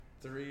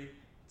3,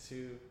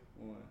 2,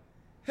 1.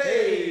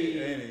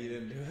 Hey! Annie, you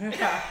didn't do it.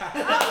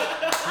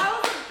 I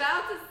was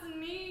about to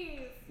sneeze.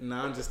 No,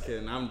 I'm just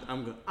kidding. I'm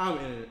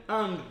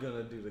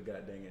gonna do the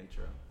goddamn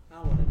intro. I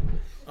want to do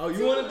it. Oh,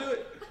 you want to do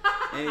it?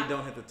 Annie,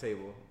 don't hit the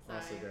table. Sorry.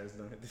 Also, guys,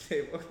 don't hit the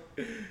table.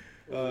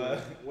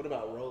 What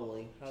about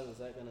rolling? How is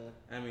that gonna?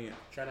 I mean,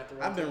 Try not to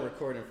roll. I've been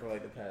recording for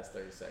like the past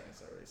 30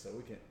 seconds already, so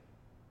we can.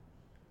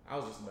 I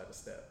was just about to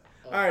step.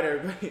 Oh. All right,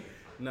 everybody.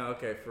 No,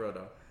 okay, for real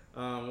though.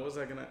 What was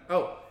I gonna?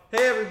 Oh,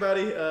 hey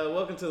everybody!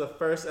 Welcome to the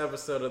first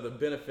episode of the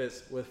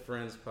Benefits with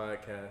Friends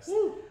podcast.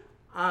 Woo.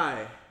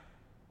 I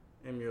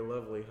am your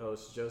lovely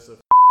host, Joseph.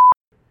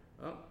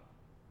 Oh.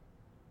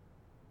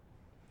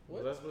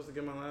 What? Was I supposed to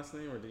get my last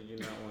name, or did you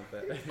not want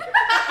that?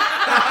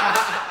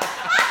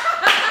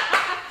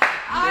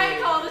 I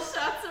call the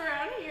shots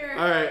around here.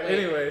 All right. Wait.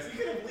 Anyways, You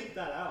could have bleeped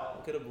that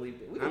out. Could have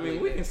believed it. I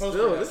mean, we can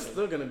still. This is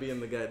still gonna be in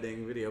the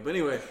goddamn video. But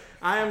anyway,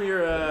 I am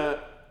your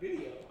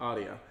Video.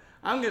 audio.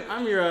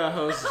 I'm your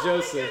host,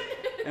 Joseph,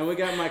 and we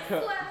got my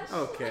Flash.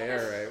 Okay,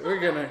 all right.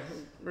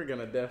 We're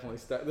gonna definitely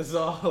start this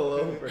all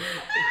over.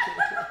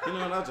 You know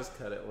what? I'll just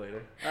cut it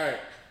later. All right.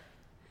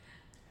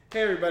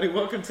 Hey everybody,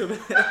 welcome to the.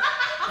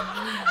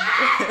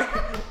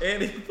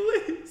 Annie,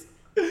 please.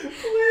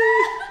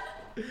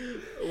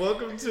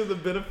 Welcome to the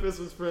Benefits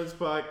with Friends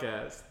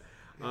podcast.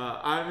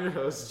 I'm your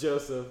host,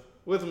 Joseph,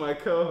 with my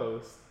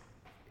co-host.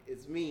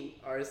 It's me,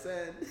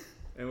 Arsene.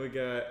 And we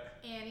got.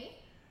 Annie.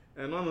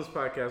 And on this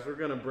podcast, we're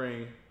going to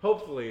bring,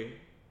 hopefully,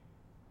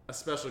 a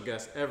special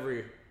guest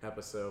every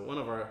episode. One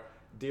of our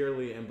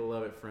dearly and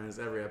beloved friends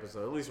every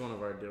episode. At least one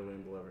of our dearly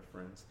and beloved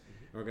friends.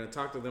 And we're going to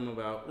talk to them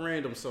about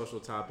random social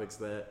topics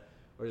that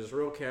are just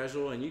real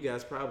casual and you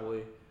guys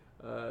probably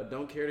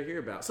don't care to hear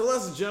about. So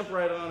let's jump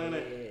right on in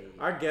it.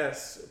 Our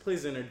guest,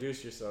 please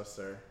introduce yourself,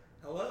 sir.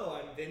 Hello,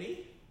 I'm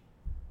Vinny.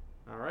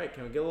 All right,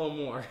 can we get a little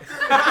more?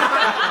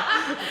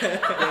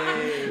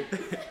 Hey.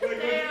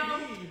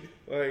 Damn.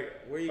 Like,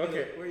 Where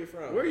you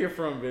from? Where you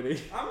from,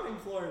 Vinny? I'm in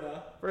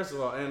Florida. First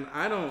of all, and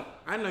I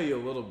know you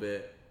a little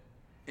bit.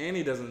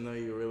 Annie doesn't know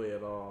you really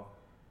at all.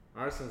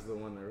 Arsen's the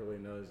one that really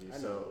knows you. I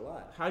so know a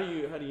lot. How do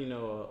you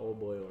know old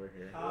boy over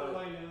here? How do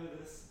I know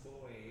this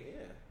boy?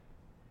 Yeah.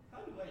 How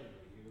do I know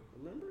you?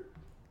 Remember?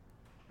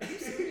 Are you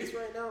serious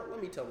right now? Let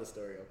me tell the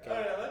story, okay?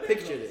 Alright, let me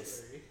Picture tell the this.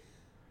 story.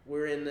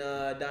 We're in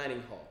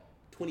dining hall,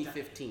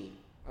 2015.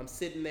 I'm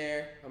sitting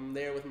there. I'm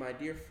there with my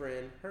dear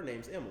friend. Her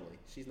name's Emily.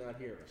 She's not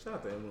here. Shout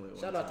out to Emily.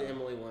 Shout out to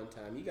Emily one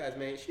time. You guys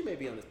she may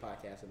be on this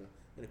podcast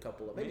in a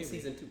couple of maybe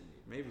season 2.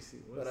 Maybe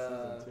Season 2. I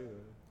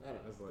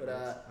don't know.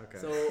 But okay.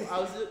 so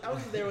I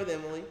was there with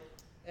Emily,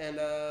 and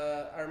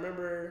I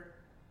remember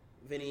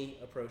Vinny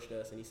approached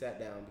us and he sat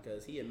down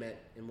because he had met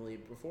Emily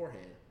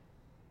beforehand,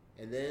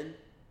 and then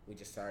we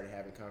just started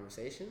having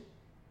conversation.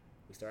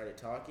 We started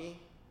talking.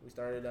 We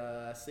started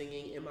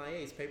singing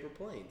MIA's Paper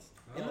Planes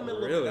in the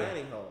middle of the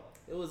dining hall.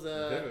 It was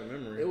Vivid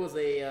memory. It was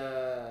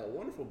a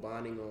wonderful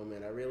bonding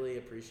moment. I really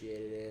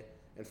appreciated it,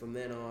 and from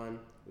then on,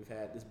 we've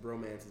had this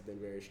bromance has been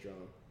very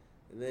strong.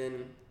 And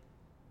then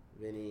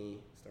Vinny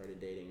started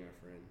dating my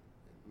friend.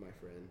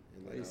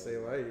 And Why then you say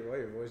why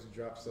your voice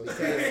drops so because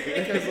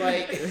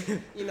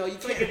sad? you know you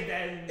It's like can't. a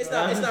dead.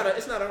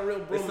 It's not a real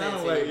bromance. It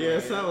sounded like anymore,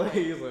 it sounded like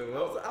he's like, I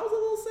well, was a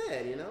little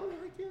sad, you know.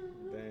 Like,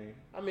 dang.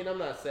 I mean, I'm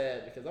not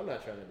sad because I'm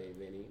not trying to date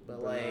Vinny,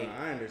 but like,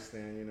 I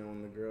understand. You know,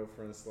 when the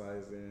girlfriend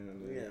slides in,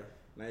 and then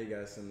now you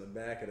gotta sit in the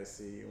back of the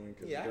seat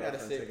because the I gotta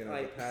girlfriend sit, taking up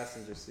like- the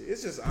passenger seat.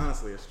 It's just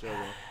honestly a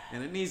struggle,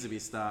 and it needs to be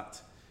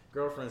stopped.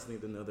 Girlfriends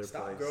need to know their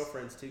stop place.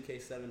 girlfriends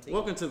 2K17.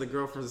 Welcome to the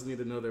Girlfriends Need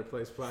to Know Their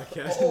Place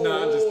podcast. Oh,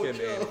 No, I'm just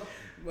kidding, Joe.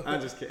 Annie. I'm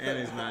just kidding.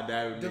 Annie's not.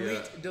 That would be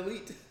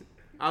delete.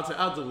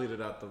 I'll delete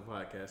it out the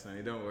podcast,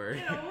 Annie. Don't worry.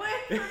 Get away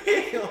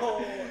from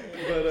Oh,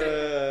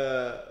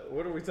 But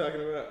what are we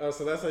talking about? Oh,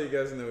 so that's how you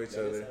guys know each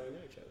That is other. how we know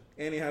each other.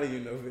 Annie, how do you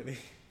know Vinny?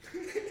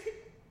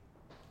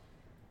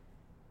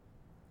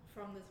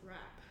 from this rap.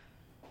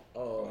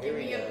 Oh, Give here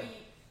we me go. a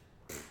beat.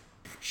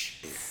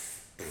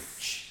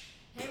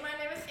 Hey, my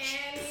name is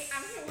Annie.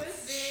 I'm here with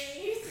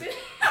Vinny.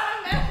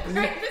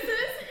 This is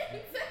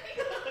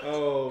insane.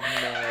 Oh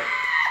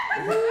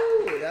my!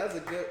 Woo, that was a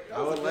good.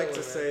 I would like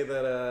to say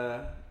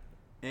that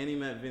Annie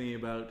met Vinny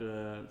about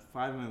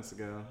 5 minutes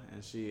ago,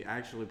 and she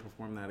actually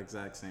performed that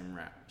exact same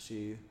rap.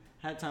 She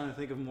had time to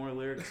think of more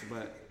lyrics,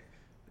 but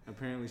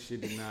apparently she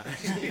did not.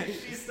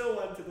 She still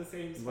went to the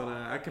same spot. But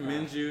I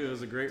commend you. It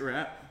was a great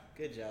rap,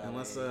 Good job. and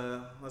let's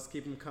man.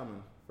 keep them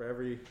coming for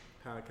every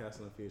podcast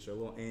in the future. A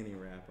little Annie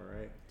rap, all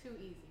right? Too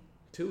easy.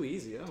 Too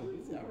easy. Oh,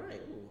 Easy, all right.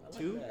 Ooh, I like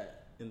Two?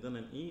 that. and then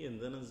an E and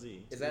then a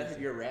Z. Is Too that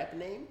easy. your rap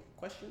name?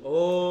 Question.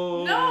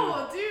 Oh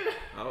No, dude.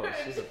 Oh,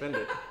 she's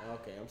offended.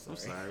 Okay, I'm sorry.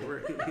 I'm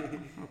sorry.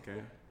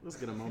 Okay. Let's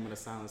get a moment of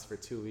silence for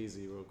Too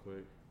Easy real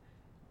quick.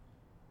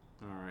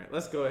 All right.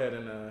 Let's go ahead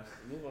and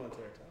Move on to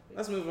our topic.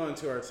 let's move on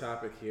to our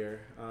topic here.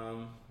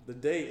 The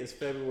date is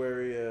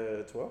February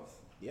 12th,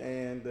 Yeah.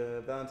 and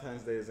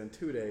Valentine's Day is in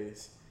 2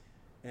 days.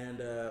 And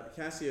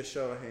can I see a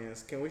show of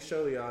hands? Can we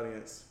show the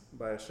audience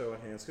by a show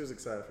of hands who's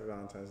excited for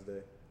Valentine's Day?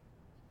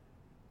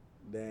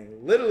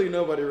 Dang, literally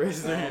nobody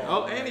raised their hand.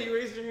 Oh, Oh, Annie, you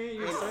raised your hand.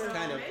 You It's excited?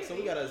 kind of. Maybe. So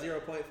we got a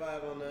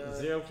 0.5 on the.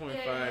 0.5.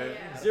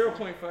 Yeah.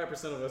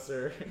 0.5% of us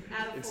are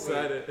Out of 4.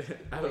 excited.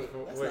 Out Wait, of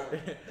 4. that's Wait.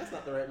 not, that's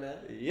not the right math.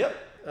 Yep.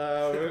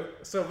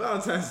 So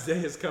Valentine's Day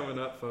is coming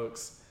up,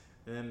 folks.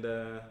 And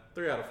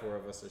 3 out of 4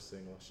 of us are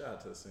single. Shout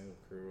out to the single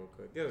crew real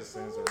quick. Give us a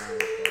round of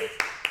applause.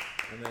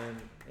 And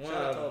then Shout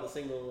out to all the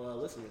single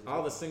listeners.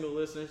 all the single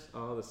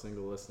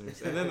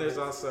listeners. And then there's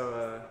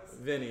also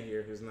Vinny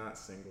here, who's not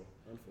single.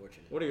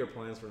 Unfortunate. What are your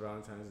plans for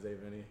Valentine's Day,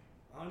 Vinny?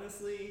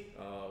 Honestly,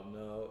 Oh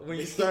no! When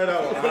you start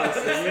out with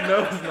honestly, you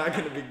know it's not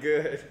gonna be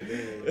good.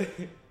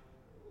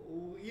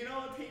 you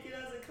know, take it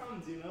as it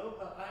comes, you know?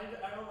 But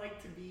I don't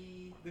like to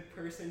be the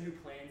person who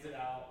plans it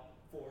out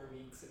 4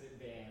 weeks in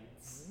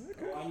advance,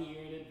 Okay. 1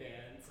 year in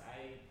advance.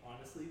 I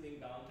honestly think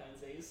Valentine's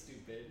Day is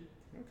stupid.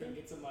 I think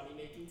it's a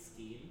money-making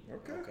scheme.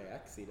 Okay. Okay, I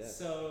can see that.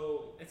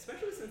 So,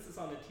 especially since it's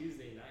on a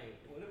Tuesday night,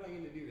 what am I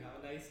going to do?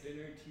 Have a nice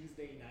dinner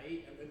Tuesday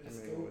night and then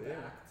just go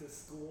back to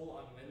school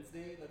on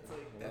Wednesday? That's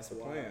like, That's the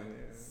wild. plan.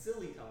 Yeah.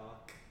 silly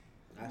talk.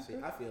 I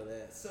feel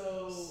that.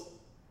 So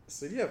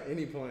do you have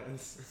any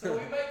plans? So we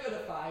might go to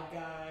Five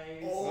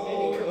Guys.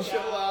 Oh, maybe chill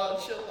out.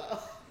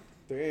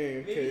 Dang.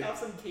 Maybe Okay. have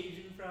some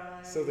Cajun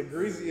fries. So the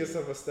greasiest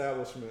of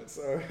establliments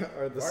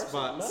are the Varsity.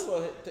 spots. Might as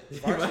well hit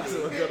You might as varsity.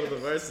 well go to the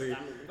varsity.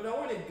 But I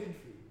wanted good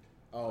food.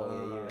 Oh,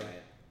 yeah, you're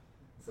right.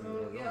 So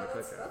Mm, yeah,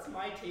 okay. that's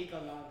my take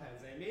on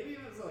Valentine's Day. Maybe if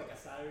it was like a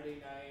Saturday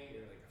night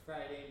or like a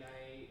Friday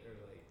night or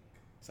like,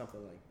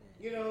 Something like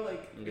that. you know,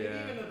 like maybe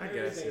Yeah, even a I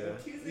guess, Thursday. yeah.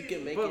 But Tuesday. You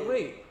can make But it.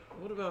 wait,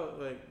 what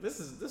about like this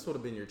would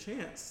have been your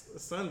chance.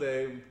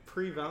 Sunday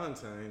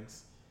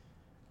pre-Valentine's.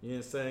 You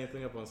didn't set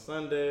anything up on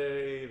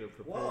Sunday to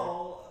prepare.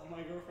 Well,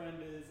 my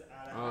girlfriend is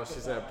at. Oh,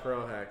 she's at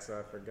Pro Hack, so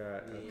I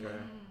forgot. Yeah. Okay.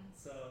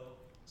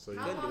 So you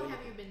How couldn't do long it.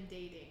 have you been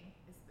dating?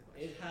 Is the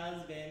question. It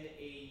has been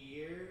a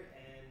year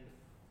and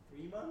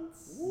 3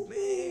 months.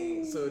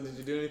 Dang. So did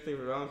you do anything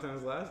for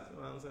Valentine's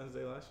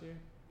Day last year?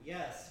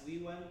 Yes, we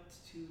went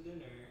to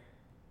dinner.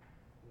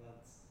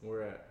 That's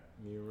Where at?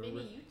 Do you remember?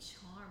 Vinny, you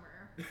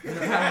charmer.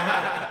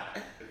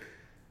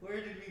 where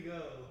did we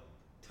go?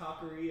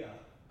 Taqueria.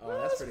 Oh,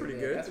 that's pretty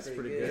good. That's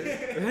pretty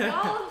good.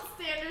 Y'all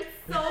standards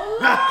so low.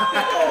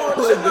 Oh,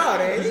 chill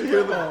out, Andy.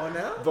 You're Come on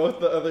now.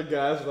 Both the other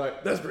guys were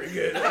like, that's pretty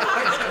good.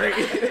 That's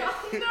great.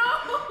 No.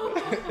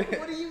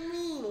 What do you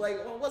mean? Like,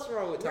 what's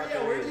wrong with talking?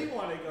 Where do you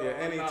want to go? Yeah, on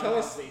Annie,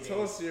 Valentine's Day tell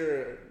date? us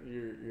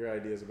your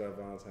ideas about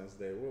Valentine's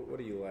Day. What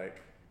do you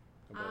like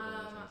about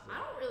Valentine's Day? I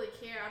don't really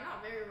care. I'm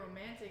not very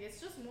romantic. It's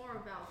just more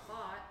about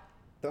thought.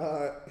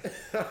 Thought.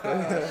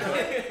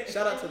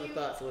 Shout out to the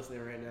thoughts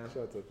listening right now.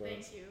 Shout out to thoughts.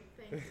 Thank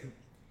you.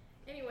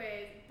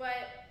 Anyways,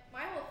 but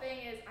my whole thing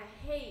is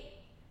I hate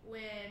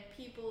when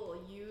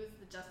people use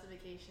the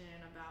justification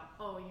about,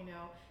 oh, you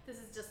know, this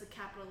is just a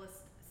capitalist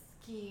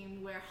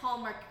scheme where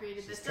Hallmark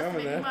created this She's just to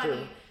coming make after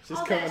money. him. She's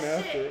all coming that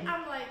after shit. him.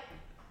 I'm like,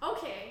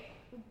 okay,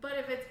 but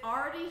if it's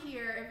already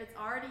here, if it's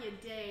already a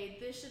day,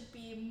 this should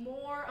be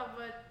more of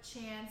a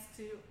chance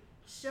to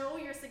show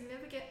your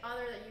significant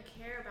other that you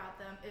care about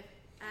them, if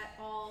at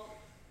all,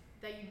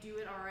 that you do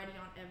it already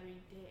on every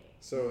day.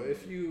 So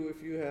if you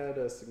had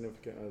a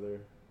significant other,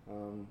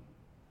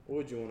 what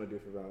would you want to do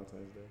for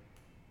Valentine's Day?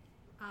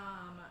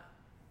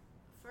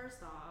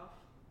 First off,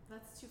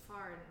 that's too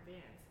far in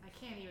advance. I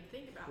can't even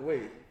think about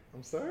Wait, that.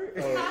 I'm sorry.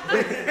 Dang,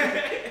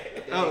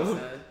 Oh,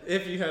 son.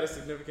 if you had a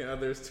significant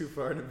other, it's too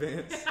far in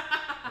advance.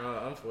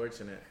 Oh,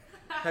 unfortunate.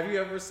 Have you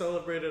ever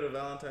celebrated a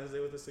Valentine's Day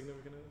with a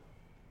significant other?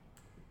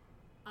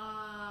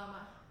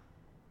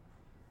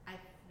 I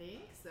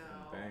think so.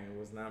 Dang, it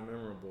was not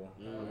memorable,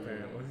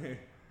 apparently.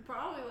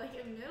 Probably like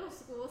in middle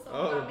school,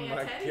 someone Oh got me a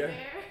my teddy God. bear.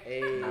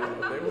 Hey, There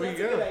we That's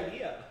a go. good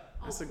idea.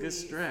 That's Oh, a good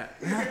please. strat.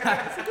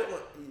 that's a good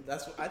one.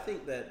 I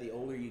think that the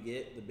older you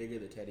get, the bigger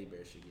the teddy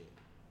bear should get.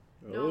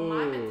 No,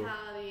 my Ooh.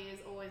 mentality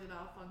is always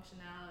about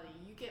functionality.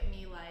 You get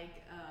me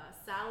like a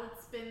salad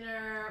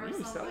spinner or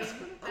Salad something.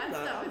 spinner? That I'm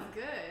not- stuff I'm- is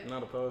good. I'm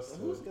not opposed to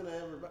Who's it. gonna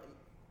ever buy?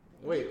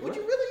 Wait, would what?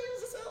 you really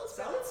use a salad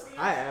spinner? Salad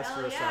spinner? I asked Hell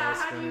for a yeah, salad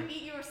how do you spinner.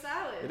 eat your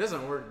salad? It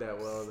doesn't work that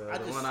well though. I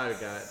The just- one I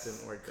got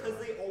didn't work that Because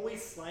well. they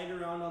always slide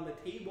around on the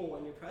table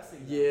when you're pressing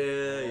them.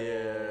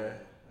 Yeah.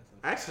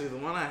 Actually, the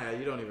one I had,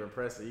 you don't even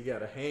press it. You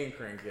gotta hand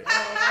crank it.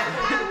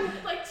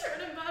 Like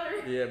churning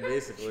butter. Yeah,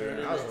 basically.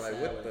 Churning I was that like,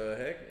 salad. what the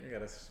heck? You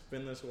gotta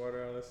spin this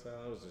water out of this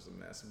salad. It was just a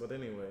mess. But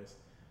anyways,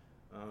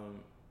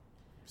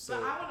 so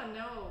But I want to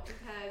know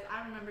because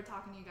I remember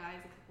talking to you guys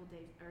a couple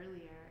days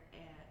earlier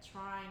and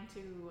trying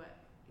to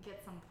get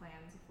some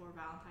plans for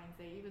Valentine's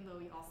Day, even though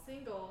we all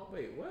single.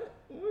 wait, what?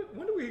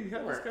 When do we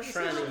have this We're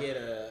conversation? trying to get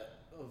a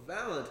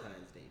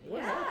Valentine's Day.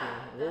 What Yeah,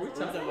 happened? What were we that's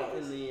what talking I'm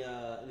about?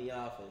 saying. In the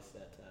office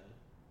that time.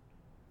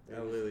 I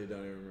literally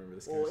don't even remember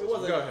this Well, it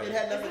conversation. wasn't. Go ahead. It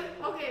had Is nothing.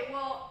 it? Okay,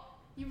 well,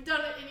 you've done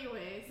it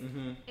anyways.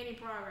 Mm-hmm. Any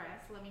progress?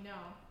 Let me know.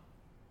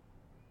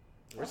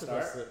 We're I'll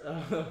supposed start. to.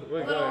 Wait, go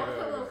Little, ahead,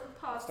 go little ahead.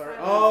 pause. Start.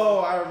 silence. Oh,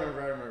 I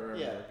remember.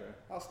 Yeah. Okay.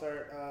 I'll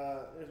start.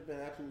 There's been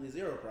absolutely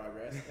zero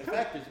progress. In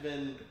fact, there's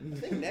been I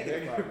think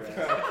negative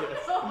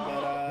progress.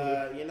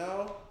 But you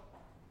know,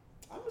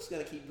 I'm just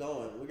gonna keep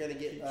going. We're gonna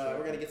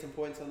get some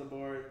points on the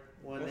board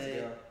one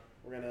day. Go.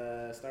 We're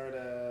gonna start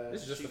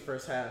This is just the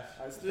first half.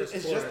 It's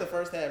just the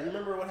first half.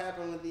 Remember what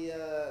happened with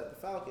the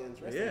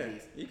Falcons? Rest in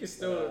peace. You can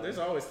still. There's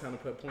always time to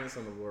put points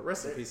on the board.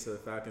 Rest in peace to the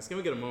Falcons. Can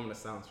we get a moment of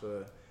silence for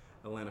the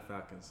Atlanta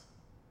Falcons?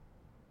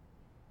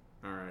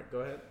 All right, go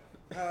ahead.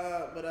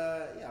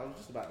 Yeah, I was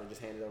just about to just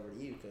hand it over to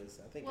you because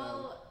I think.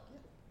 Well,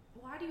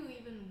 why do you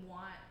even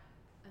want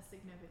a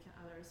significant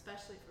other,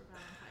 especially for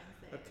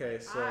Valentine's Day?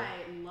 Okay, so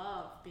I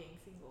love being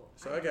single.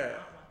 So I I do not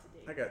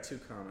want to date. got 2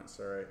 comments.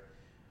 All right.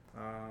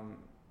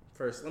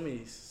 First, let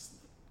me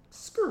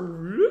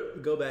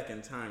go back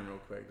in time real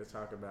quick to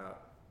talk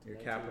about your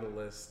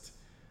capitalist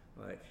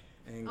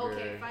anger.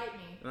 Okay, fight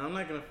me. No, I'm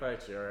not gonna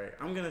fight you. All right.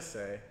 I'm gonna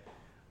say,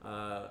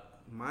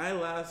 my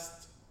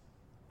last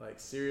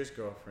serious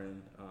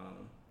girlfriend,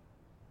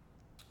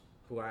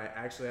 who I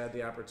actually had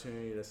the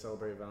opportunity to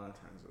celebrate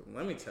Valentine's with.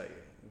 Let me tell you,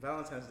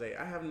 Valentine's Day.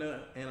 I have no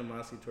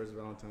animosity towards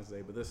Valentine's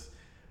Day, but this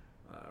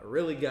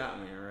really got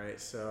me. All right.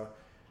 So,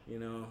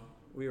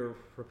 we were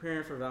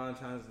preparing for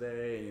Valentine's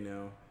Day, and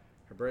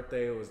her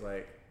birthday was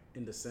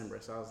in December.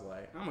 So I was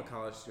like, I'm a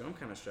college student. I'm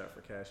kind of strapped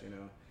for cash.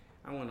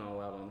 I went all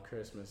out on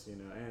Christmas,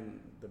 and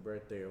the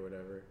birthday or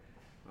whatever.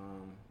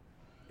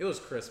 It was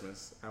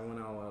Christmas. I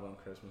went all out on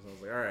Christmas. I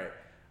was like, all right,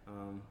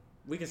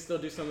 we can still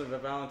do something for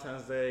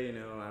Valentine's Day.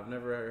 I've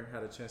never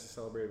had a chance to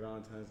celebrate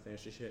Valentine's Day. And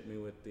she hit me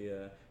with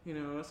the,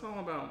 it's all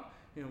about,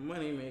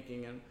 money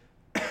making and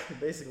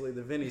basically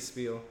the Vinny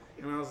spiel.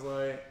 And I was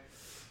like,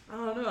 I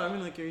don't know. I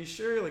mean, are you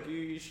sure?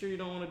 You sure you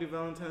don't want to do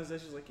Valentine's Day?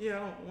 She's like, yeah, I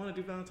don't want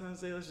to do Valentine's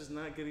Day. Let's just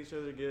not get each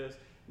other gifts.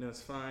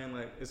 It's fine.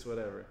 It's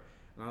whatever.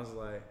 And I was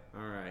like,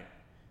 all right,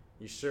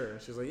 you sure?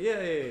 She was like, yeah.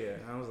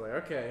 And I was like,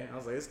 okay. I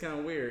was like, it's kind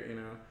of weird,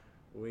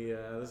 We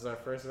this is our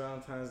first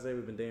Valentine's Day.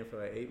 We've been dating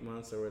for 8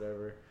 months or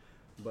whatever.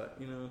 But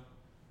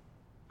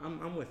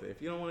I'm with it.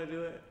 If you don't want to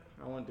do it,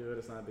 I won't do it.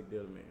 It's not a big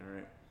deal to me. All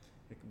right.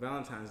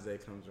 Valentine's Day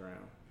comes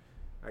around.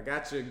 I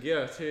got you a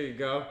gift. Here you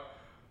go.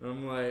 And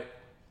I'm like,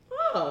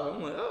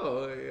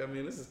 I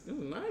mean, this is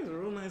nice, a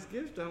real nice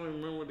gift. I don't even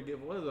remember what the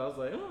gift was. I was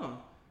like,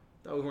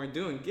 thought we weren't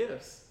doing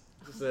gifts.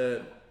 She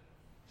said,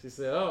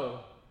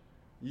 oh,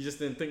 you just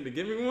didn't think to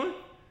give me one?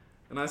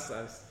 And I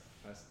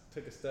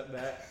took a step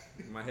back.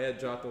 My head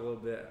dropped a little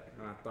bit,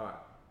 and I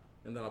thought.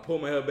 And then I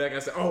pulled my head back, and I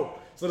said, oh,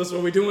 so that's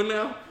what we're doing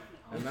now?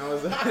 And that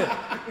was it.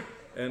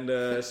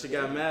 And she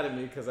got mad at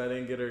me because I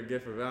didn't get her a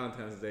gift for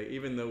Valentine's Day,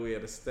 even though we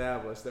had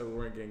established that we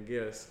weren't getting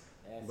gifts.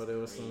 But it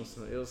was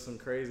some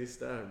crazy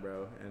stuff,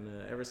 bro.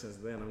 And ever since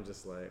then, I'm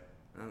just like,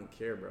 I don't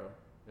care, bro.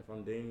 If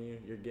I'm dating you,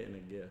 you're getting a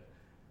gift.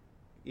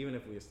 Even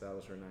if we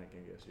establish we're not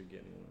getting gifts, you're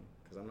getting one.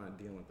 Because I'm not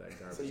dealing with that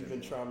garbage. So you've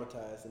been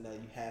traumatized, and now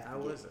you have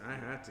to. I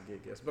have to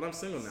get gifts, but I'm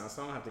single now,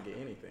 so I don't have to get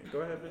anything.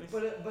 Go ahead, Vinny.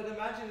 But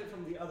imagine it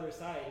from the other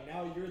side.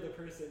 Now you're the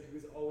person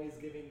who's always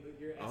giving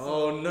your.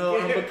 Oh no,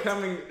 I'm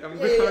becoming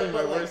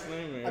my worst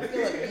nightmare. I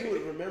feel like you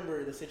would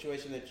remember the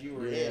situation that you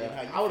were in and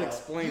how you. I would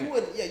explain. You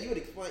would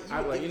explain.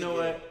 I'd be like, you know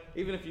what?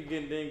 Even if you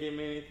didn't give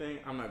me anything,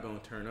 I'm not gonna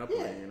turn up on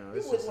you.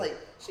 It was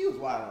she was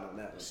wilding on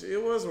that one.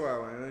 It was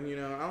wilding,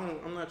 and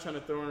I'm not trying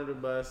to throw her under the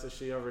bus if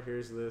she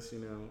overhears this.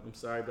 I'm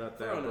sorry about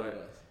that,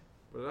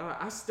 but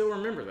I still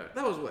remember that.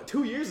 That was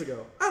 2 years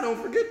ago. I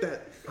don't forget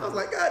that. I was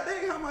like, God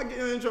dang, how am I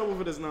getting in trouble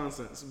for this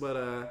nonsense? But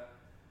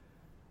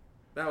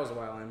that was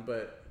wilding.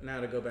 But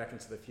now to go back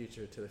into the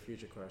future, to the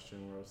future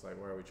question, where it's like,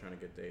 why are we trying to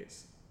get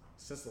dates?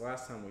 Since the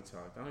last time we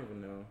talked, I don't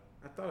even know.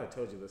 I thought I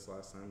told you this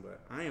last time, but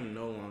I am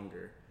no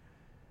longer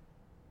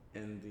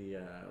in the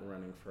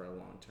running for a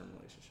long-term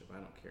relationship. I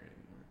don't care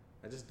anymore.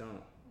 I just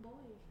don't. Boy.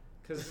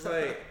 Because it's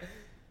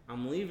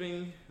I'm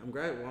leaving.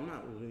 Well, I'm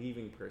not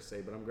leaving per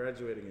se, but I'm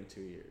graduating in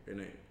 2 years.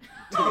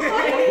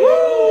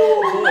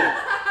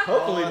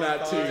 Hopefully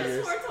not 2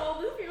 years.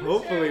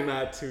 Hopefully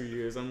not 2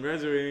 years. I'm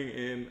graduating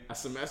in a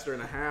semester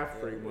and a half,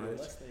 pretty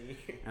much,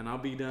 and I'll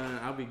be done.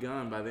 I'll be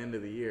gone by the end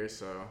of the year.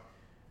 So,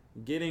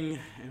 getting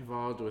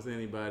involved with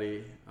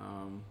anybody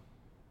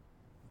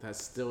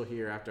that's still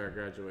here after I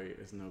graduate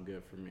is no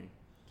good for me.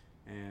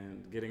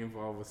 And getting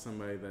involved with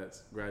somebody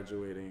that's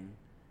graduating,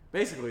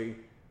 basically.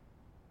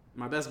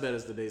 My best bet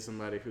is to date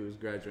somebody who's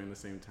graduating the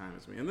same time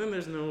as me. And then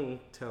there's no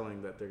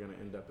telling that they're going to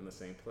end up in the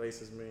same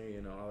place as me,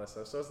 all that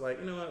stuff. So it's like,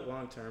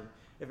 long term,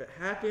 if it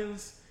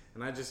happens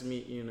and I just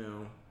meet,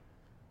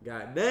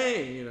 god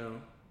dang,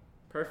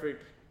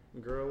 perfect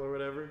girl or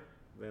whatever,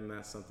 then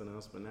that's something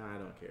else. But now I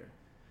don't care.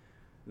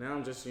 Now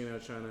I'm just,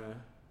 trying to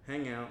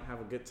hang out, have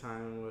a good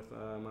time with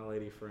my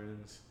lady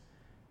friends.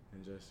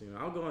 And just,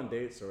 I'll go on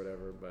dates or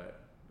whatever,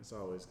 but it's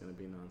always going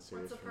to be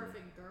non-serious. What's a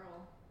perfect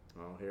girl?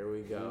 Oh, here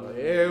we go.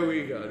 Here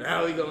we go.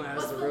 Now we gonna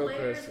ask the real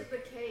question. What's the layers of the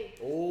cake?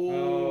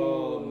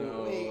 Oh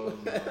no.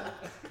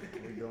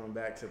 We're going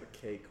back to the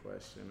cake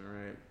question. All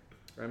right.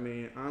 I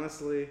mean,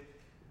 honestly,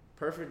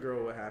 perfect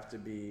girl would have to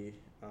be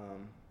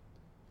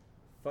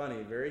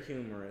funny, very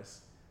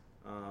humorous,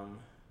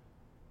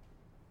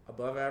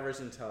 above average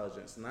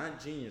intelligence,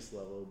 not genius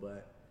level,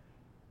 but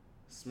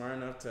smart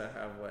enough to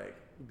have like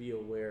be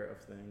aware of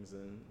things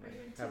and Are you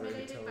like, have an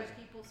intimidated by intelligence.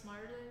 people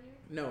smarter than you?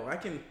 No, I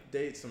can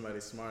date somebody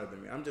smarter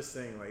than me. I'm just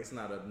saying like it's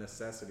not a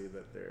necessity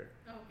that they're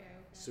Okay.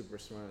 super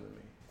smarter than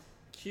me.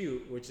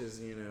 Cute, which is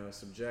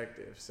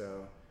subjective.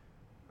 So,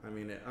 I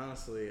mean,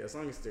 honestly, as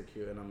long as they're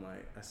cute, and I'm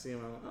like, I see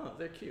them, I'm like, oh,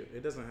 they're cute.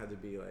 It doesn't have to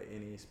be like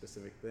any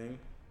specific thing.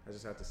 I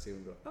just have to see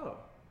them and go, oh,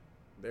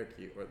 they're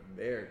cute, or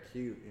they're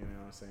cute. You know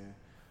what I'm saying?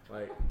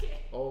 Like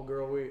old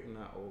girl,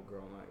 not old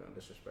girl. I'm not gonna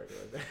disrespect her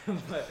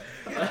like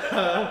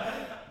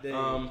that.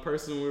 But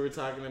person we were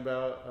talking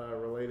about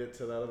related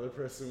to that other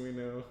person we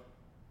know.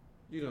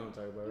 You know what I'm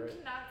talking about, right? You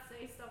cannot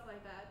say stuff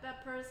like that.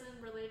 That person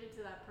related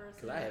to that person.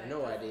 Because I have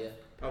no idea.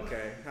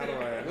 Okay, how do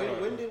I?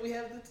 When did we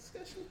have the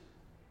discussion?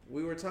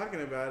 We were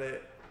talking about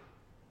it.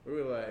 We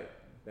were like,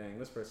 dang,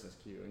 this person's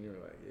cute. And you were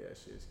like, yeah,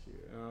 she is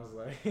cute. And I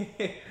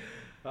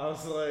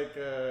was like,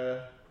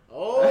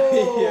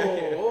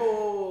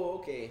 Oh,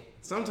 okay.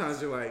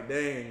 Sometimes you're like,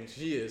 dang,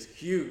 she is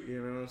cute.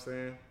 You know what I'm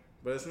saying?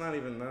 But that's not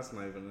even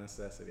a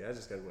necessity. I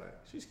just gotta be like,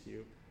 she's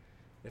cute.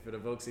 If it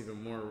evokes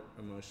even more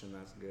emotion,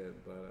 that's good.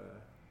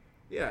 But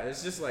yeah,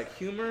 it's just like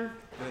humor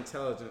and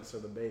intelligence are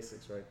the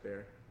basics right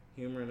there.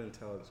 Humor and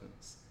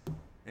intelligence.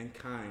 And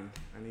kind.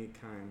 I need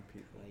kind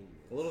people.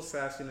 A little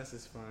sassiness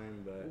is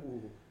fine, but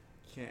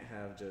can't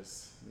have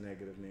just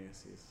negative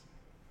Nancy's.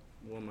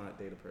 Will not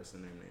date a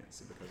person named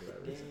Nancy because of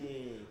that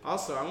reason.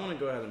 Also, I want to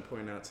go ahead and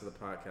point out to the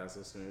podcast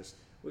listeners,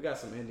 we got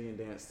some Indian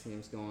dance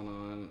teams going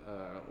on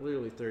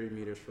literally 30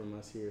 meters from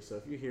us here. So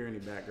if you hear any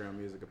background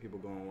music or people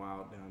going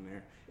wild down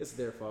there, it's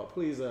their fault.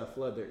 Please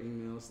flood their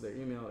emails. Their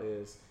email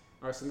is...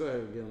 Arson, go ahead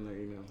and give them their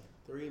email.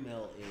 Their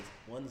email is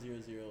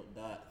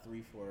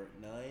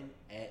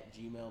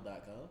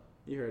 100.349@gmail.com.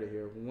 You heard it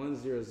here.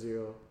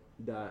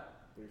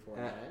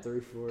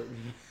 100.349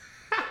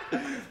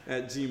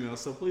 at Gmail.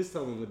 So please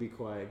tell them to be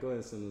quiet. Go ahead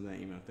and send them that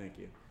email. Thank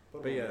you.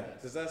 But yeah,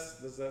 does that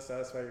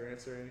satisfy your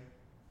answer, Annie?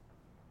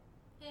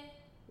 Yeah.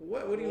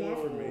 What do you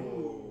want from me?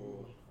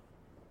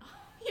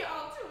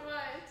 Y'all too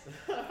much.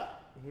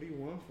 What do you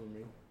want from me?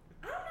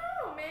 I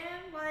don't know,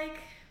 man. Like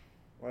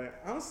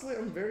honestly,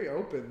 I'm very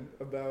open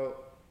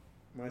about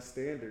my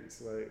standards.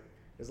 Like,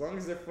 as long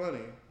as they're funny.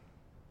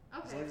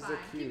 As long okay, as fine. they're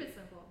cute. Keep it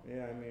simple.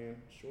 Yeah, I mean,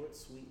 Short,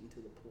 sweet, and to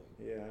the point.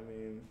 yeah, I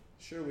mean,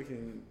 sure we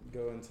can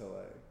go into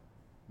like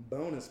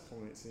bonus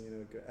points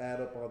and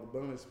add up all the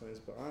bonus points,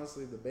 but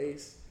honestly, the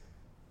base,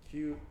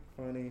 cute,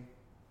 funny,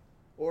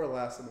 or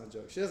laughs at my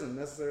joke. She doesn't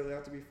necessarily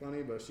have to be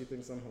funny, but if she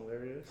thinks I'm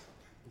hilarious,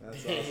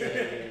 that's also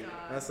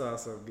that's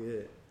also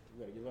good.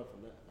 You gotta give up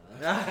on that.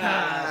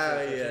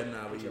 Yeah,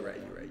 nah, but you're right.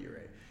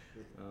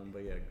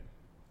 But yeah.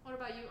 What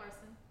about you,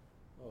 Arson?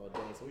 Oh,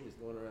 dang, so we're just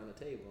going around the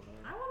table, huh?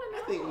 I want to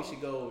know. I think we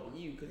should go to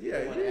you, because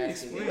Yeah, you want you to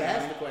explain.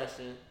 ask the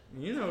question.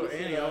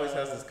 Annie always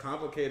has this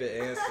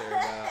complicated answer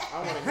about. I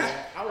want to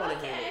hear I want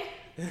to hear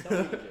it. Tell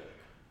me the joke.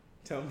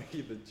 Tell me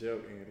the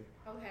joke, Annie.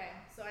 Okay,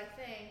 so I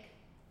think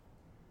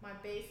my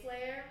base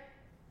layer.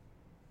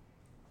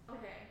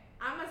 Okay,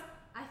 I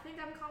think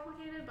I'm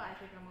complicated, but I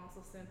think I'm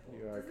also simple.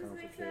 You are Does this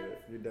make complicated.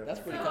 sense? You're definitely That's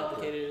pretty So-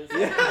 complicated.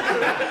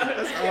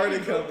 That's already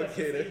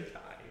complicated.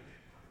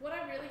 What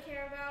I really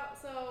care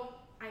about, so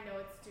I know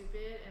it's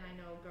stupid, and I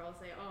know girls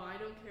say, "Oh, I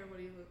don't care what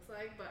he looks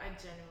like," but I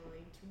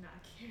genuinely do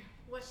not care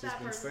what She's that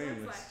been person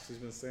saying looks this. like. She's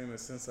been saying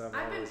this since I've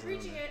I've been always known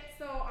preaching her. it,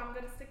 so I'm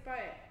gonna stick by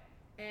it.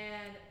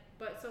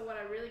 So what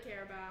I really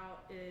care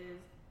about is,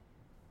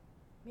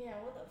 man,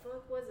 what the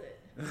fuck was it?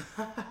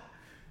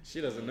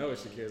 She doesn't know what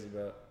she cares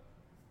about.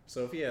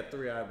 So if he had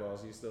 3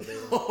 eyeballs, you still date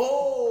him?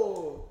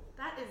 Oh!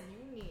 That is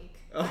unique.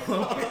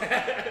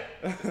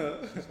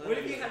 What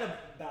if you had a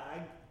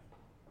bag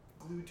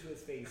glued to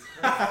his face?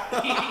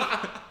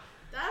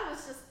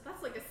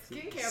 That's like a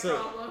skincare So-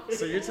 problem.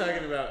 So you're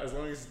talking about as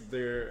long as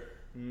they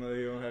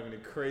don't have any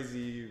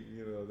crazy,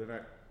 they're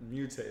not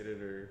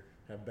mutated or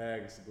have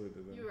bags glued to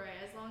them. You're right.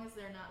 As long as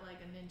they're not like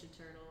a ninja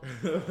turtle.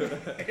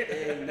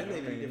 And then they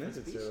I mean, be different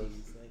Ninja species.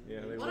 Turtles. Like, Yeah,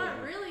 they What will. I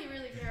really,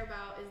 really care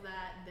about is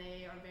that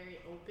they are very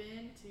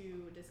open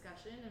to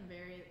discussion and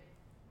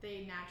they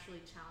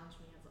naturally challenge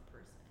me as a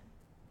person.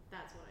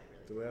 That's what I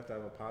really. Do they have to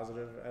have a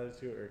positive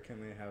attitude, or can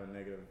they have a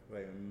negative,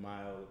 like a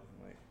mild,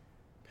 like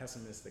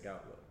pessimistic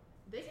outlook?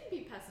 They can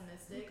be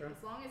pessimistic Okay.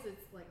 as long as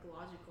it's like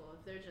logical.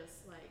 If they're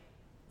just like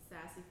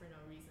sassy for no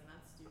reason,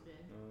 that's stupid.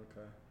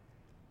 Okay,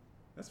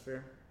 that's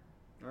fair.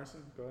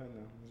 Arson, go ahead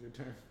now. It's your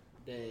turn.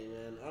 dang,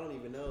 man. I don't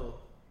even know.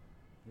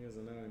 He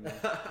doesn't know anymore.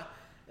 I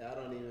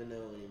don't even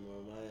know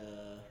anymore.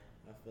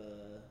 I've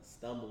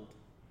stumbled.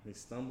 He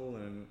stumbled,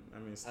 and I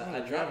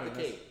stumbled. dropped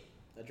the cape.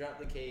 I dropped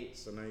the cape.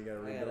 So now you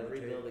gotta I gotta rebuild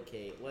rebuild the the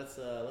cape. Let's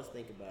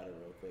think about it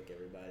real quick,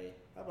 everybody.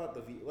 How about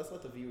let's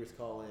let the viewers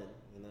call in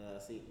and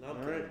see. No, I'm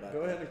All kidding right, about go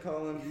that. ahead and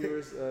call in,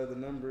 viewers. The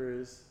number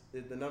is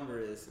The number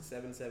is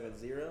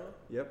 770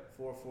 yep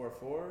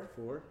 444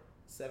 4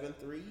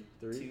 73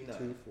 3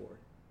 2 4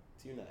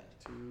 29.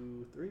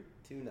 2 3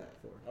 29.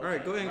 4. All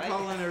right, go ahead and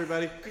call in,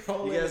 everybody.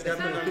 Call You in. guys Is got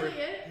the that number. really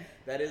it?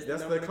 That is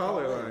That's number the to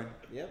caller call in. line.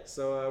 Yep.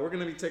 So we're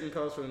gonna be taking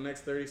calls for the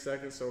next 30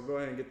 seconds. So go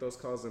ahead and get those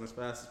calls in as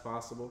fast as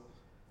possible.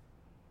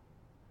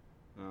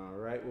 All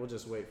right, we'll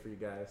just wait for you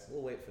guys.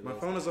 We'll wait for My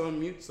phone is on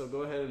mute, so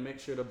go ahead and make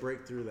sure to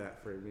break through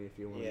that for me if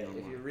you want to. Yeah,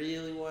 if you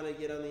really want to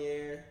get on the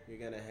air, you're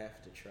gonna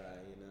have to try.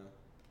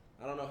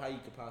 I don't know how you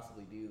could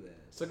possibly do that.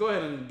 So go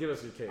ahead and give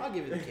us your cake. I'll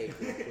give you the cake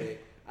real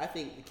quick. I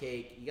think the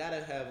cake, you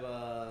gotta have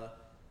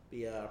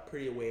be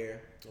pretty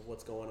aware of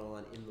what's going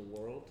on in the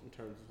world in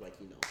terms of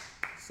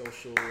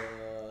social.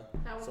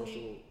 That would social.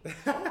 be. Oh,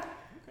 okay.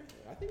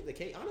 I think the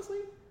cake, honestly,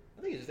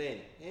 I think it's just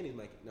Andy. Andy's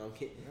my cake. No, I'm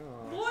kidding.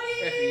 Oh. Boy,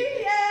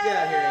 Get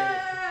out here,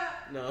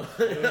 Andy. No.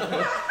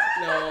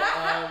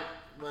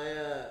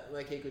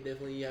 My cake would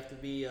definitely have to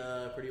be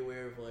pretty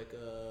aware of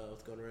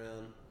what's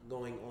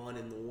going on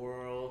in the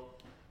world.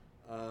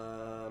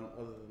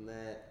 Other than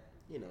that,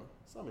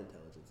 some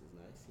intelligence is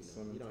nice.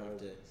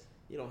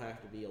 You don't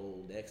have to be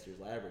old Dexter's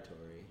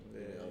Laboratory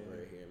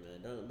over here,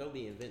 man. Don't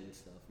be inventing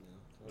stuff now.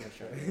 I'm not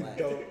trying to relax.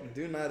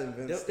 Do not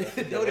invent stuff.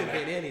 Don't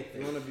invent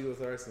anything. You want to be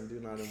with Arson, do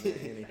not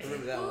invent anything.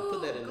 Remember that one.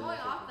 Put that in the going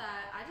message. off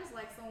that, I just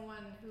like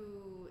someone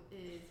who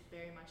is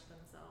very much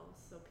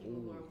themselves. So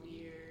people who are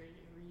weird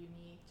or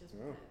unique,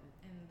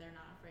 and they're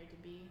not afraid to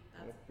be.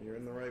 You're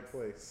in the right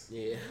place.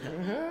 Yeah.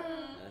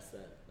 That's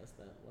that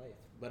life.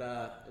 But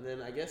and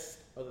then I guess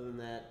other than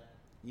that,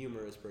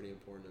 humor is pretty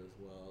important as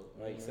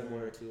well.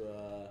 Similar to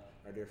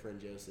our dear friend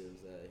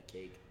Joseph's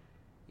cake.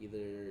 Either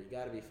you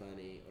gotta be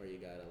funny or you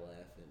gotta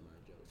laugh at my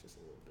jokes just a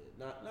little bit.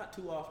 Not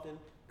too often,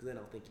 because then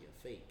I'll think you're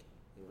fake.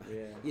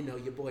 Yeah.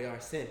 Your boy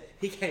Arsene,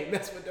 he can't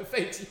mess with the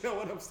fakes. You know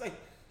what I'm saying?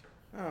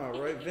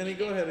 All right, Vinny,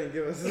 go ahead and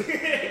give us. No,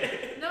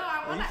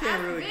 I want to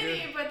ask really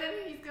Vinny, but then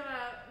he's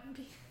gonna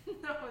be.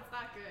 No, it's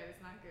not good.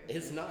 It's not good.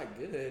 It's not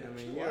good. I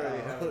mean, you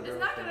already have a It's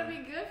not gonna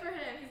girlfriend. be good for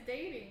him. He's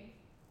dating.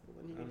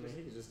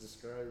 He could just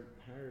describe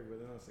her, but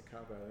then it's a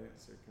cop-out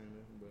answer, kind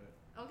of. But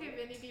Okay,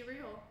 Vinny, be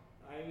real.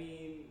 I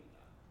mean,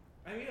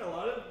 a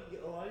lot of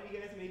you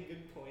guys made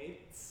good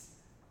points.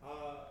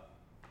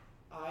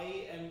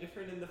 I am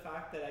different in the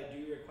fact that I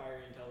do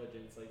require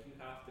intelligence. You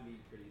have to be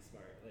pretty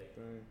smart.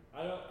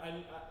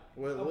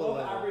 Above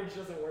average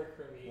doesn't work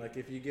for me.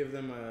 If you give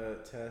them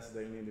a test,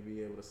 they need to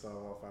be able to solve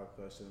all 5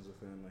 questions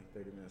within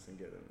 30 minutes and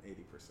get an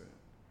 80%.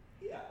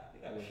 Yeah,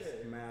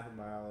 sure. Math,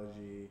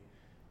 biology,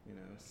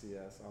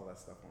 CS, all that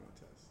stuff on the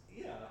test.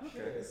 Yeah,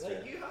 Okay,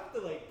 sure. You have to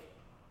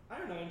I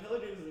don't know.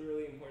 Intelligence is a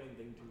really important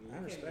thing to me. I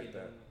respect can't be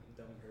that.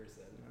 a dumb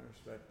person. I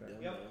respect that.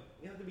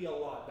 You have to be a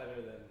lot better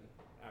than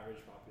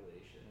average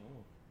population. Oh,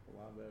 a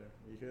lot better.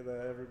 You hear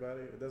that,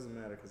 everybody? It doesn't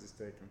matter because he's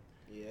taken.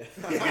 Yeah.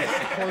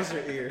 Close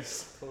your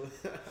ears,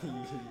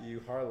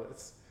 you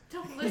harlots.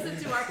 Don't listen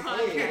to our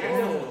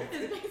podcast.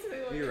 It's basically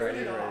what You're you're right.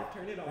 saying. You're right.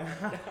 Turn it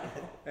off.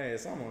 Hey,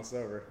 it's almost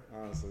over.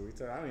 Honestly,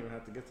 I don't even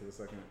have to get to the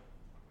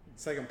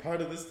second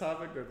part of this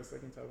topic or the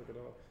second topic at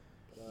all.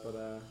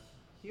 But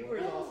humor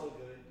is also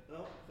good.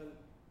 Oh, then.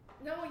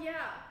 No,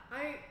 yeah.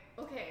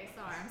 Okay,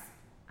 sorry.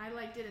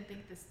 I didn't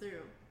think this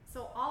through.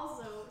 So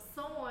also,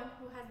 someone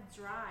who has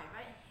drive.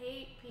 I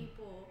hate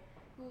people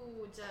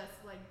who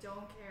just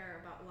don't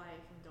care about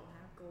life and don't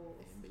have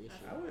goals.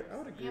 I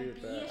would agree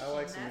with that. I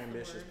like some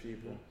ambitious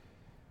people.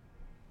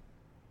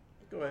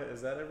 Go ahead.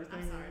 Is that everything?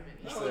 I'm sorry,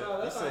 Vinny.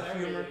 No, that's not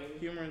humor, everything.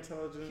 humor,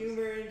 intelligence.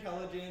 Humor,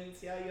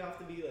 intelligence. Yeah, you have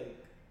to be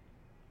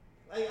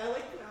I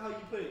like how you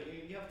put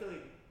it. You have to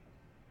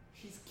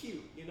she's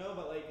cute,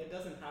 but it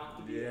doesn't have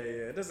to be.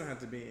 Yeah. It doesn't have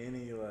to be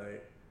any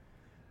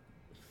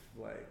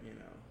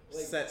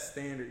set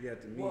standard you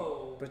have to meet.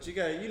 Whoa. But you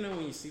got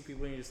when you see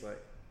people and you're just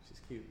she's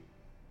cute.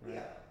 Right?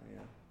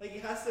 Yeah.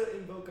 It has to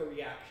invoke a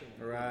reaction.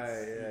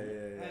 Right.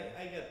 Yeah.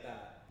 I get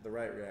that. The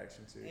right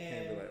reaction too. You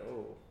can't be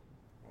oh,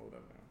 hold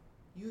up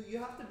now. You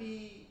have to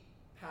be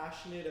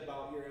passionate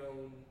about your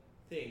own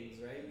things,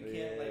 right? You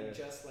can't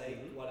just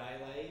what I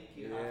like.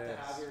 You have to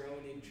have your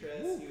own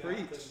interests.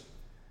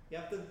 You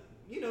have to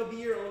be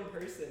your own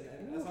person.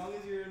 And as long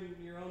as you're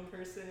your own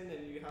person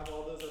and you have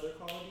all those other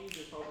qualities,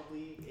 you're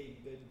probably a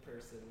good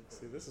person.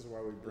 See, this is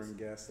why we bring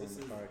guests on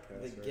the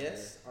podcast. The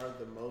guests are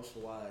the most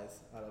wise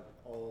out of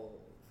all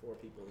 4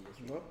 people in this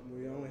room. Well,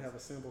 we only have a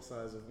sample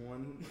size of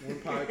one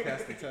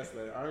podcast to test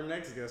that. Our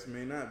next guest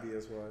may not be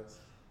as wise.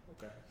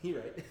 Okay, you're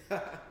right.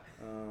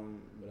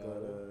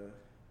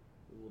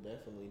 We will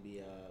definitely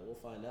be. We'll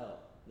find out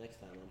next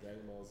time on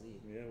Dragon Ball Z.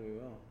 Yeah, we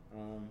will.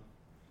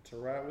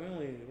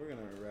 We're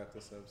gonna wrap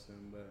this up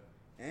soon. But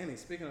Annie,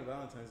 speaking of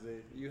Valentine's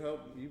Day, you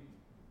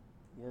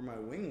were my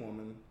wing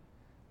woman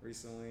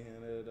recently,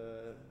 and it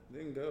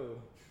didn't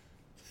go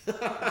too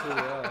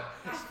well.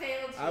 I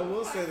failed you. I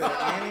will say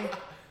that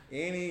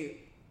Annie,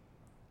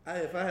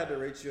 if I had to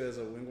rate you as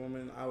a wing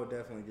woman, I would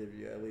definitely give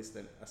you at least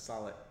a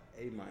solid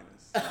A-.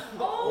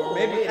 Or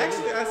maybe,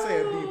 actually, I'd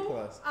say a B+.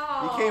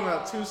 Oh. You came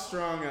out too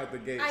strong out the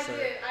gate. I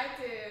did.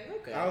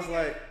 Okay. I was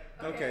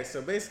okay,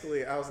 so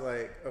basically I was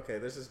okay,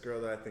 there's this girl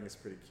that I think is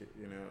pretty cute,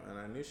 and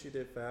I knew she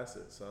did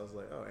Facet, so I was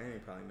oh, Annie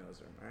probably knows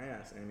her. I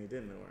asked Annie,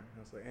 didn't know her. I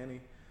was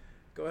Annie,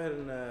 go ahead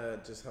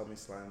and just help me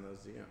slide in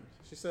those DMs.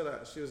 She said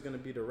she was going to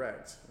be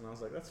direct, and I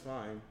was that's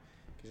fine,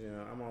 because,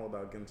 I'm all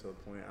about getting to the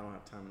point. I don't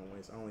have time to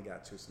waste. I only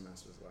got 2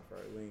 semesters left,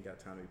 right? We ain't got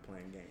time to be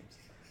playing games.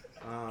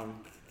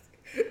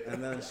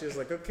 And then she was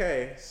like,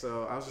 okay.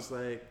 So I was just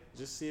like,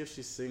 just see if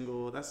she's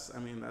single. That's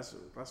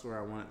where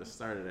I wanted to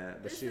start it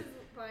at. But she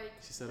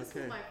said, this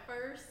okay. was my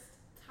first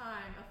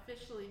time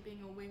officially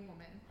being a wing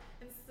woman.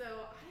 And so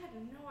I had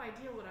no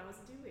idea what I was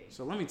doing.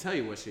 So let me tell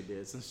you what she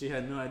did, since she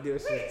had no idea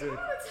what she was doing.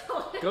 I want to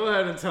tell him. Go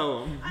ahead and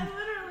tell him. I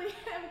literally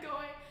am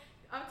going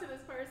up to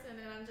this person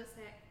and I'm just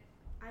saying,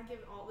 I give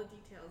all the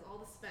details, all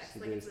the specs,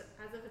 like as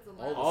if it's a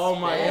lab. All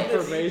my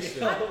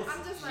information.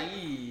 I'm just like,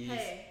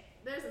 hey,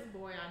 there's this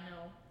boy I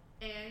know,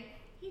 and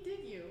he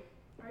dig you.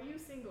 Are you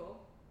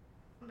single?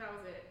 And that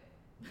was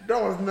it.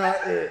 That was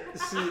not it.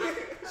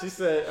 She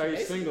said, are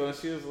you single? And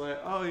she was like,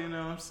 oh,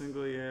 I'm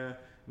single, yeah. And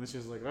then she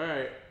was like, all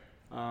right.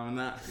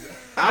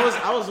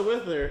 I was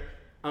with her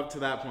up to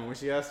that point when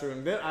she asked her,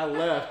 and then I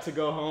left to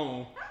go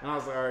home, and I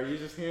was like, all right, you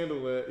just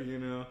handle it,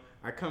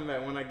 I come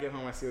back, when I get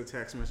home, I see the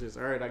text messages.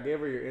 All right, I gave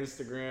her your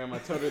Instagram. I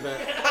told her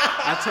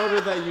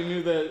that you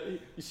knew that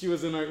she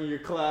was in your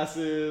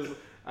classes.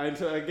 I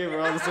gave her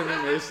all this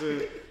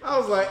information. I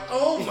was like,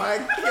 oh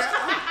my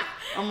God.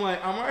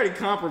 I'm already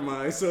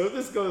compromised. So if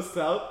this goes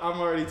south,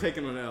 I'm already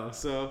taking an L.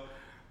 So,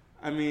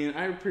 I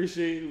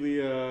appreciate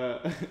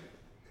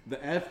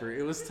the effort.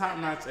 It was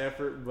top-notch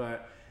effort,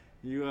 but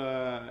you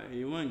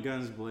went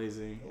guns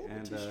blazing.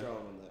 And too strong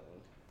on that one.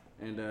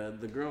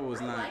 And the girl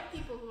was not. I like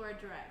people who are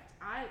direct.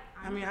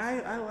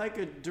 I like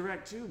a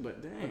direct too,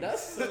 but dang. Well,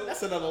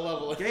 that's another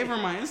level. Gave her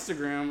my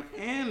Instagram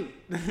and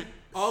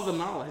all the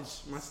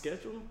knowledge, my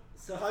schedule.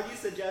 So how do you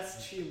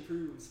suggest she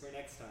improves for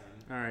next time?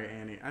 All right,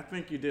 Annie. I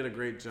think you did a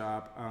great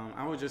job.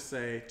 I would just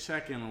say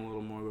check in a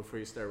little more before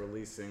you start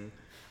releasing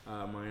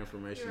my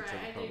information You're right.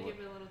 to the public. I did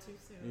give it a little too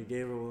soon. You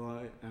gave it a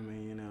lot.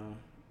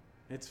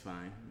 It's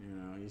fine.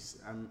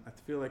 I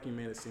feel like you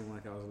made it seem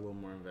like I was a little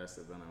more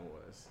invested than I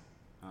was.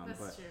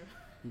 That's true.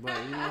 But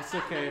it's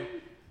okay.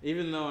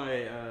 Even though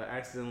I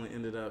accidentally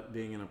ended up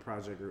being in a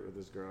project group with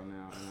this girl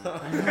now,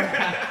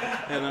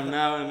 and I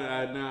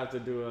now have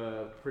to do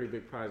a pretty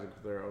big project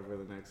with her over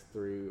the next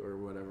 3 or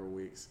whatever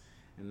weeks,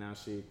 and now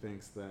she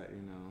thinks that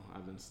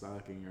I've been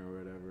stalking her or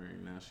whatever,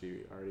 and now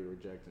she already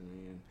rejected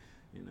me,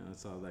 and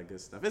it's all that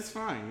good stuff. It's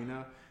fine,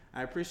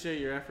 I appreciate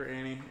your effort,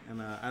 Annie, and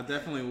I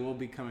definitely will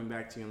be coming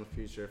back to you in the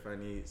future if I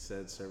need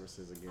said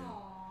services again.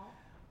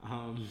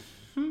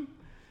 Aww.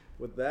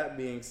 With that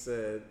being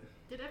said,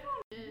 did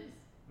everyone is?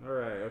 All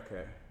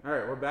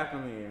right, we're back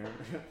on the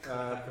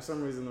air. For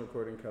some reason, the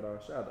recording cut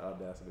off. Shout out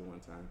to Audacity one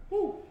time.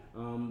 Woo.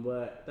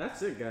 But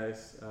that's it,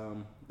 guys.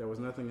 There was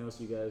nothing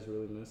else you guys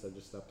really missed. I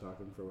just stopped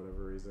talking for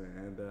whatever reason.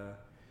 And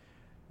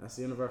that's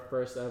the end of our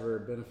first ever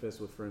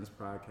Benefits with Friends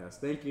podcast.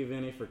 Thank you,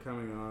 Vinny, for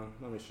coming on.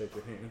 Let me shake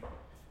your hand.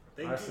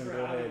 Thank Arson, you for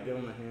go having ahead. me.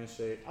 Give him a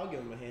handshake. I'll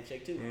give him a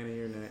handshake too. Annie,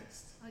 you're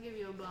next. I'll give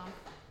you a bump.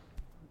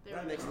 There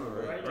Right we next go. to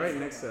the Right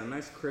next to a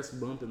nice crisp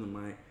bump in the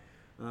mic.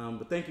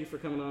 But thank you for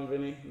coming on,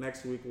 Vinny.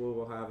 Next week we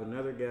will have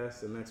another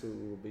guest, and next week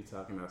we will be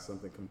talking about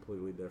something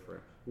completely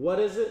different. What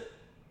is it?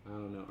 I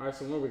don't know.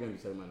 Arson, what are we going to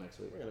be talking about next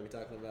week? We're going to be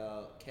talking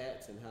about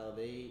cats and how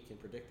they can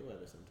predict the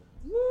weather sometimes.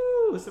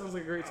 Woo! It sounds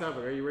like a great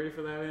topic. Are you ready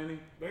for that, Annie?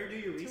 Better do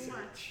your Too research.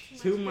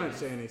 much. Too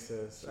much, Annie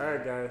says. All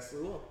right, guys.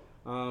 We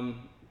will.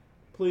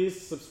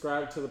 Please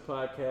subscribe to the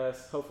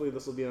podcast. Hopefully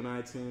this will be on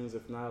iTunes.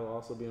 If not, it'll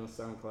also be on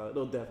SoundCloud.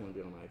 It'll definitely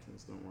be on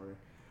iTunes. Don't worry.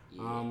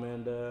 Yeah.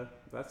 And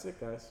that's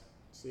it, guys.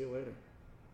 See you later.